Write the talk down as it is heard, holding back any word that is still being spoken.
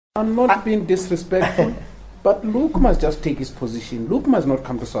I'm not being disrespectful, but Luc must just take his position. Luc must not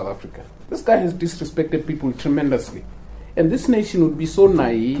come to South Africa. This guy has disrespected people tremendously. And this nation would be so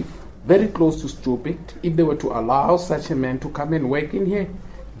naive, very close to stupid, if they were to allow such a man to come and work in here.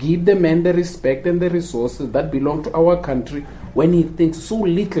 Give the man the respect and the resources that belong to our country when he thinks so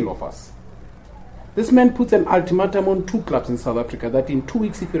little of us. This man puts an ultimatum on 2 clubs in South Africa that in 2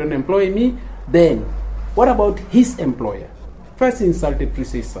 weeks, if you don't employ me, then what about his employer? First, he insulted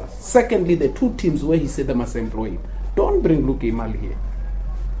predecessors. Secondly, the 2 teams where he said they must employ him. Don't bring Luc Eymael here.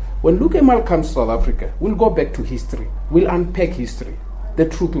 When Luc Eymael comes to South Africa, we'll go back to history. We'll unpack history. The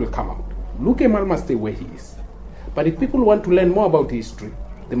truth will come out. Luc Eymael must stay where he is. But if people want to learn more about history,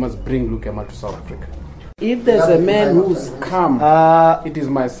 they must bring Luc Eymael to South Africa. If there's a man who's calm, it is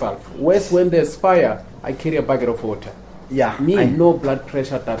myself. Whereas when there's fire, I carry a bucket of water. No blood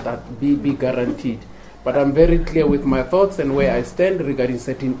pressure that be guaranteed. But I'm very clear with my thoughts and where I stand regarding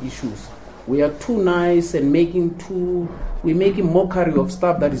certain issues. We are too nice and we're making mockery of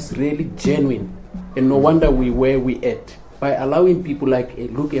stuff that is really genuine. And no wonder we where we at. By allowing people like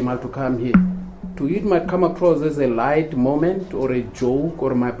Luc Eymael to come here. To it might come across as a light moment or a joke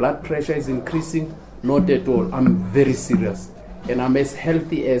or my blood pressure is increasing. Not at all. I'm very serious. And I'm as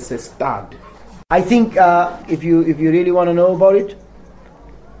healthy as a stud. I think if you really want to know about it,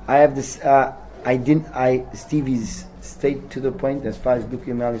 I have this... Steve is straight to the point as far as Luc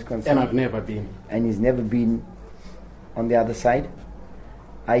Eymael is concerned. And I've never been. And he's never been on the other side.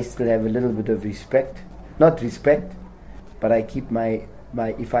 I still have a little bit of respect. Not respect, but I keep my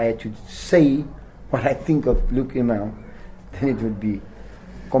if I had to say what I think of Luc Eymael, then it would be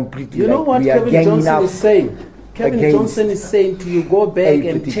completely You know what Cavin Johnson is saying? Cavin Johnson is saying to you, go back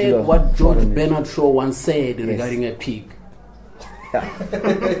and check what George Bernard Shaw once said regarding a pig.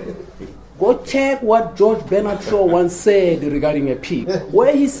 Go check what George Bernard Shaw once said regarding a pig,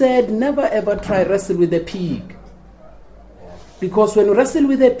 where he said, never ever try wrestle with a pig. Because when you wrestle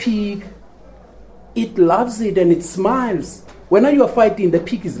with a pig, it loves it and it smiles. When you are fighting, the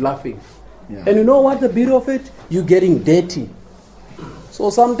pig is laughing. And you know what the beauty of it? You're getting dirty. So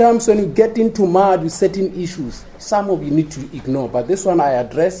sometimes when you get into mud with certain issues, some of you need to ignore. But this one I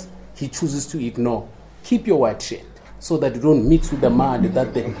address, he chooses to ignore. Keep your white shirt, so that you don't mix with the mud.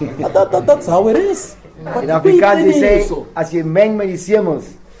 That's how it is. In Afrikaans they say, as je meng met die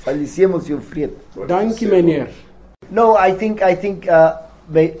semels, sal die semels jou vreet. Dankie meneer. No, I think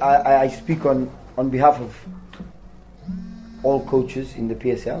I speak on behalf of all coaches in the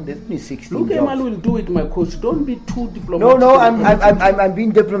PSL. There's only 16 Luc jobs. Eymael will do it, my coach. Don't be too diplomatic. No, I'm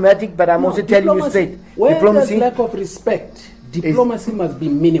being diplomatic, but I'm also telling you straight. Where there's lack of respect, diplomacy must be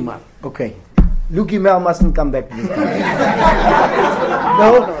minimal. Okay. Luc Eymael mustn't come back to this country.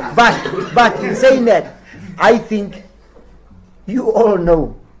 No, but in saying that, I think you all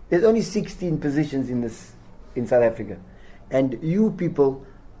know there's only 16 positions in South Africa, and you people,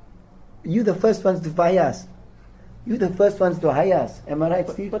 you're the first ones to fire us. You're the first ones to hire us. Am I right,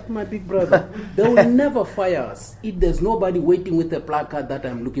 Steve? But my big brother, they will never fire us if there's nobody waiting with a placard that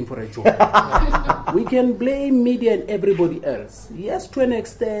I'm looking for a job. We can blame media and everybody else. Yes, to an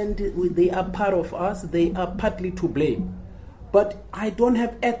extent, they are part of us. They are partly to blame. But I don't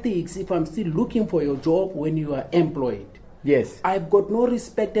have ethics if I'm still looking for your job when you are employed. Yes. I've got no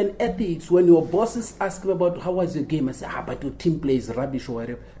respect and ethics when your bosses ask me about how was your game. I say, but your team plays rubbish or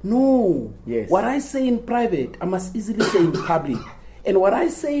whatever. No. Yes. What I say in private, I must easily say in public. And what I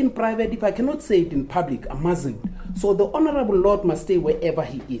say in private, if I cannot say it in public, I mustn't. So the Honorable Lord must stay wherever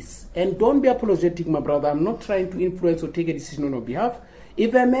he is. And don't be apologetic, my brother. I'm not trying to influence or take a decision on your behalf.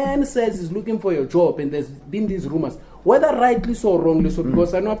 If a man says he's looking for your job and there's been these rumors, whether rightly so or wrongly so,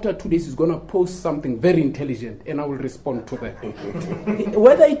 because I know after 2 days he's going to post something very intelligent and I will respond to that.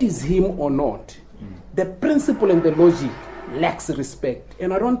 Whether it is him or not, the principle and the logic lacks respect.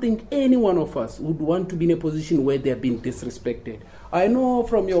 And I don't think any one of us would want to be in a position where they're being disrespected. I know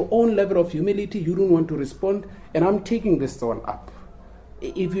from your own level of humility, you don't want to respond, and I'm taking this one up.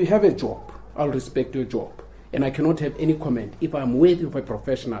 If you have a job, I'll respect your job. And I cannot have any comment if I'm worthy of a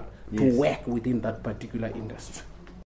professional to work within that particular industry.